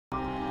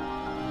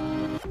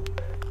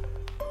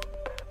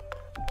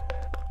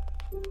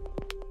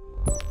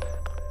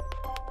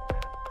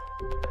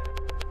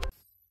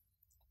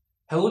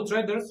Hello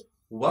traders,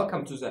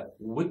 welcome to the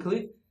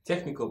weekly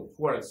technical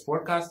forex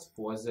forecast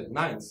for the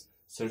 9th,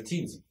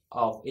 13th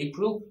of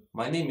April.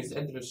 My name is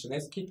Edward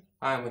Shaneski.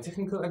 I am a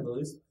technical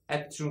analyst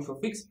at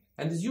Forex,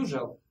 and as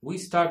usual, we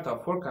start our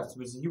forecast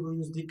with the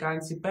Euro-USD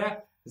currency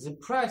pair. The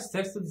price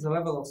tested the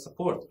level of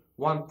support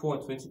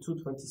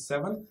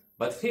 1.2227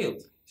 but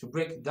failed to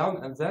break it down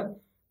and then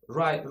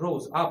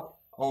rose up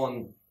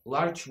on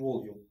large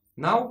volume.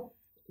 Now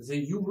the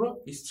euro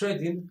is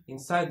trading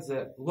inside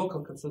the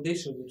local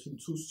consolidation between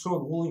two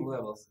strong volume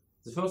levels.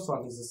 The first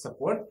one is the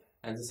support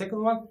and the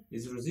second one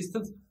is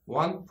resistance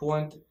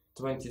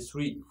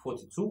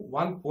 1.2342,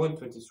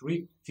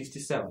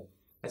 1.2357.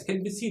 As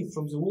can be seen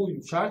from the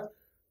volume chart,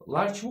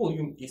 large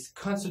volume is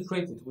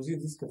concentrated within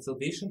this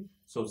consolidation,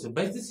 so the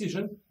best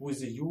decision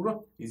with the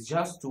euro is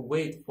just to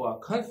wait for a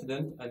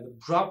confident and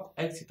abrupt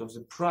exit of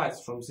the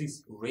price from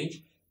this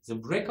range. The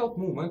breakout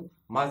movement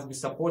must be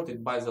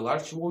supported by the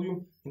large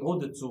volume in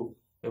order to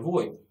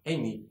avoid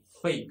any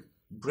fake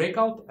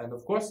breakout, and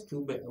of course it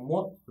will be a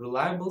more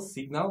reliable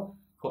signal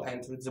for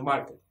entering the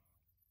market.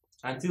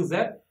 Until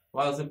then,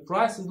 while the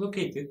price is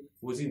located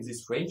within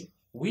this range,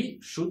 we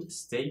should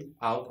stay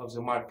out of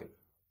the market.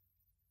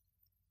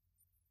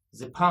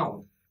 The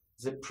pound.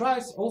 The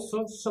price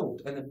also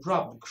showed an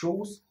abrupt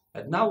growth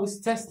and now is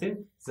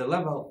testing the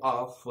level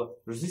of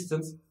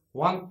resistance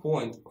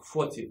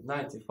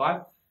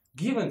 1.4095.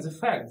 Given the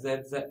fact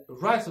that the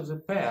rise of the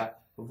pair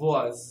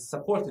was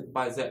supported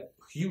by the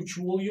huge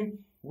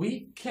volume,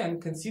 we can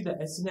consider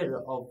a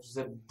scenario of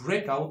the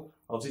breakout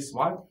of this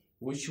mark,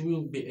 which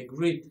will be a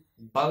great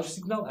bullish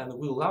signal and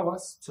will allow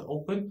us to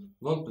open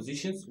long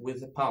positions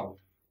with the pound.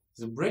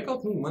 The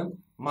breakout movement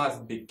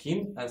must be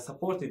keen and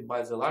supported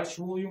by the large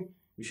volume,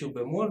 which will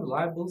be a more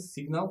reliable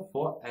signal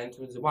for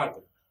entering the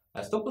market.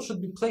 A stop loss should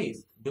be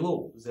placed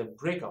below the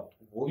breakout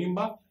volume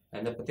bar,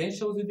 and the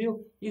potential of the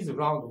deal is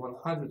around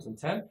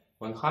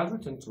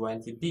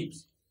 110-120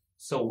 pips.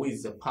 So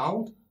with the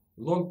pound,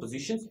 long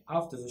positions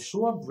after the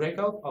sure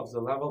breakout of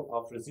the level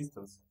of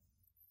resistance.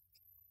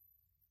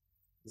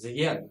 The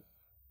yen.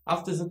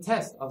 After the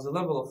test of the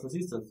level of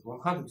resistance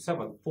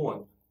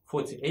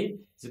 107.48,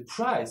 the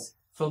price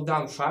fell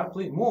down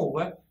sharply.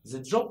 Moreover,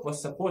 the drop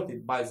was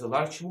supported by the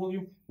large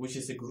volume, which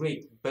is a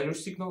great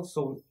bearish signal.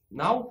 So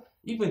now,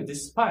 even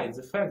despite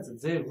the fact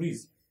that there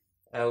is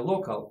a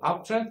local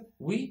uptrend,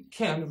 we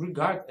can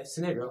regard a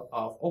scenario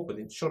of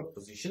opening short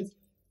positions.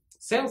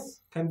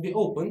 Sales can be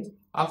opened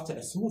after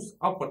a smooth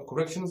upward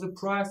correction of the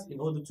price in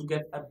order to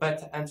get a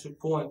better entry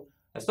point.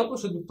 A stop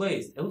loss should be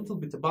placed a little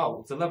bit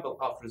above the level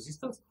of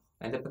resistance,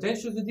 and the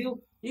potential of the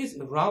deal is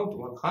around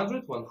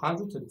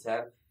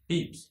 100-110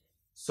 pips.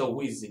 So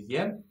with the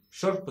yen,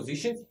 short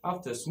positions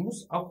after a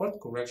smooth upward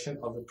correction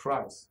of the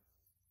price.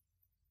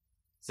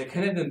 The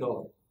Canadian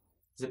dollar.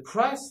 The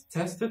price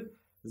tested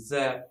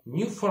the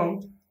new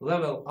formed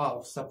level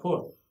of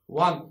support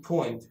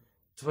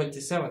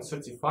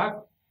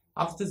 1.2735.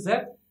 After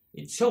that,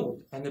 it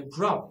showed an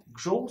abrupt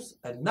growth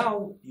and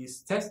now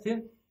is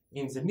testing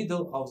in the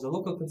middle of the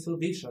local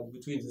consolidation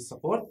between the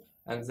support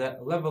and the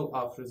level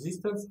of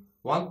resistance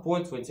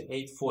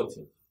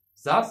 1.2840.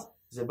 Thus,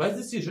 the best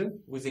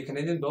decision with the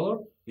Canadian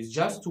dollar is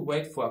just to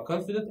wait for a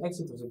confident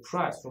exit of the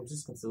price from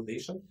this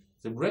consolidation.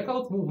 The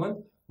breakout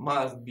movement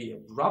must be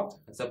abrupt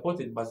and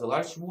supported by the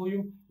large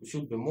volume, which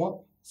should be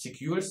more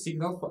secure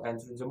signal for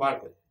entering the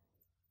market.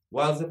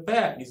 While the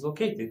pair is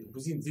located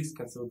within this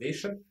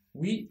consolidation,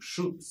 we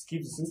should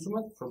skip this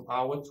instrument from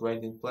our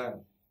trading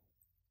plan.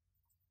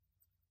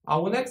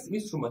 Our next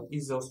instrument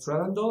is the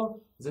Australian dollar.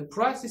 The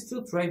price is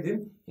still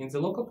trading in the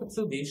local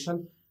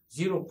consolidation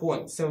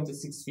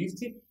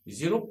 0.7650,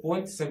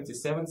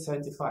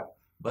 0.7775.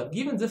 But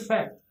given the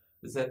fact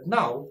that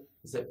now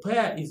the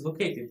pair is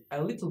located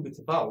a little bit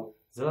above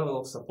the level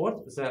of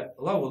support, the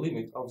lower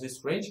limit of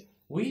this range,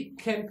 we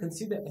can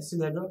consider a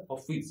scenario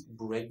of its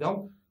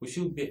breakdown, which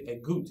will be a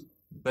good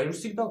bearish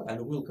signal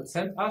and will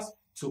consent us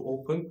to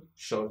open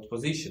short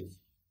positions.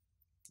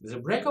 The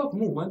breakout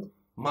movement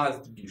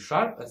must be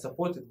sharp and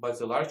supported by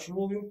the large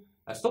volume.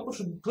 A stop loss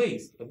should be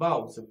placed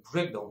above the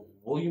breakdown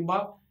volume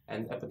bar,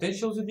 and a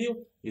potential of the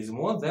deal is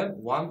more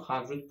than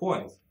 100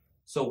 points.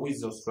 So with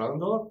the Australian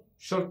dollar,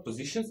 short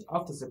positions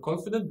after the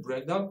confident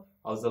breakdown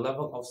of the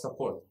level of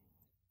support.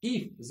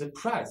 If the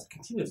price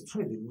continues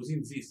trading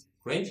within this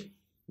range,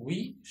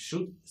 we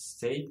should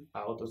stay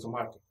out of the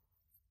market.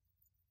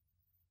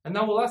 And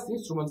our last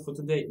instrument for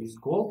today is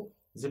gold.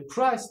 The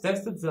price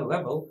tested the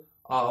level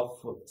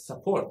of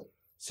support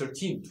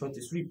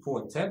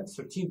 1323.10,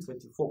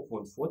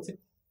 1324.40,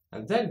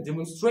 and then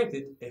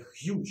demonstrated a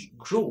huge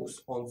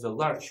growth on the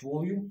large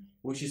volume,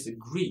 which is a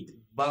great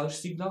bullish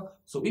signal.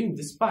 So even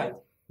despite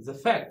the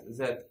fact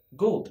that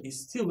gold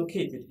is still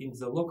located in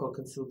the local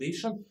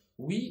consolidation,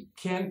 we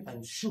can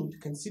and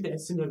should consider a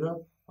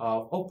scenario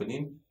of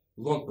opening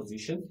long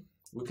position.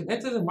 We can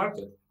enter the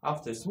market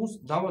after a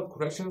smooth downward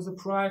correction of the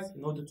price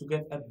in order to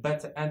get a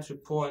better entry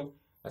point.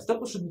 A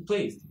stop loss should be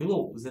placed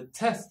below the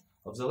test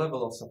of the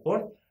level of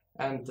support,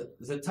 And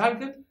the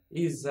target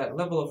is the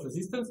level of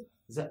resistance,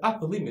 the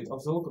upper limit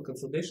of the local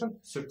consolidation,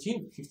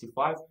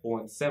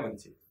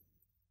 1355.70.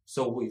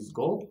 So with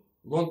gold,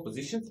 long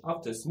positions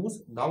after a smooth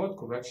downward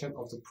correction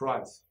of the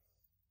price.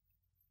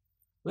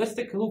 Let's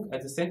take a look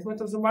at the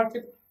sentiment of the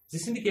market.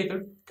 This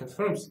indicator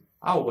confirms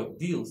our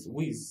deals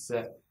with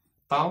the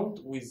pound,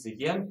 with the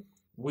yen,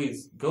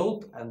 with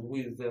gold, and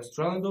with the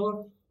Australian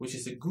dollar, which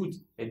is a good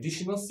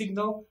additional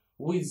signal.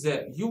 With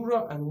the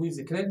euro and with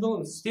the Canadian dollar,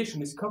 the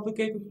situation is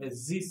complicated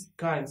as these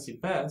currency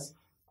pairs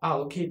are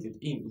located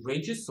in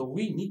ranges, so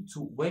we need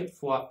to wait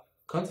for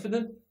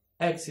confident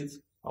exit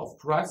of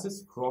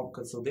prices from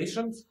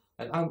consolidations,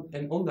 and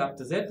only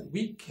after that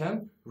we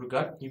can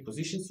regard new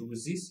positions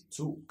with these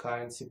two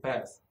currency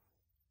pairs.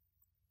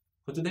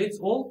 For today it's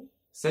all.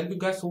 Thank you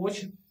guys for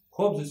watching.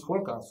 Hope this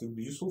forecast will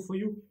be useful for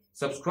you.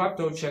 Subscribe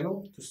to our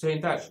channel to stay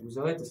in touch with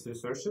the latest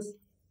researches.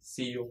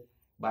 See you.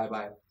 Bye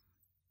bye.